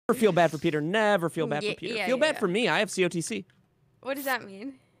Never feel bad for Peter. Never feel bad for Peter. Feel bad for me. I have COTC. What does that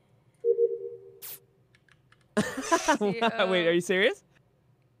mean? Wait, are you serious?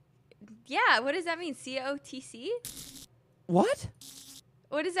 Yeah, what does that mean? COTC? What?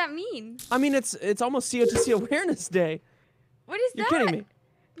 What does that mean? I mean, it's almost COTC Awareness Day. What is You're that? kidding me.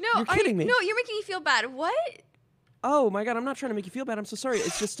 No, you're kidding me. No, you're making me feel bad. What? Oh my God, I'm not trying to make you feel bad. I'm so sorry.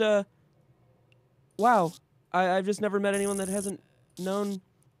 It's just wow. I've just never met anyone that hasn't known.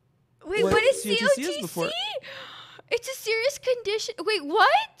 Wait, what is COTC? Is before. It's a serious condition. Wait,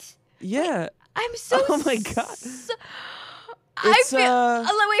 what? Yeah. Wait, I'm so. Oh my God. So, It's, wait,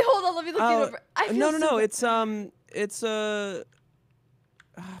 hold on. Let me look it over. I feel no. It's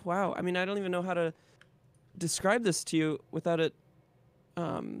wow. I mean, I don't even know how to describe this to you without it,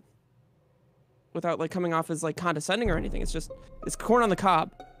 without like coming off as like condescending or anything. It's corn on the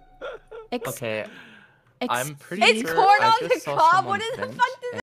cob. Okay. I'm pretty sure. It's corn on the cob. What is the fuck?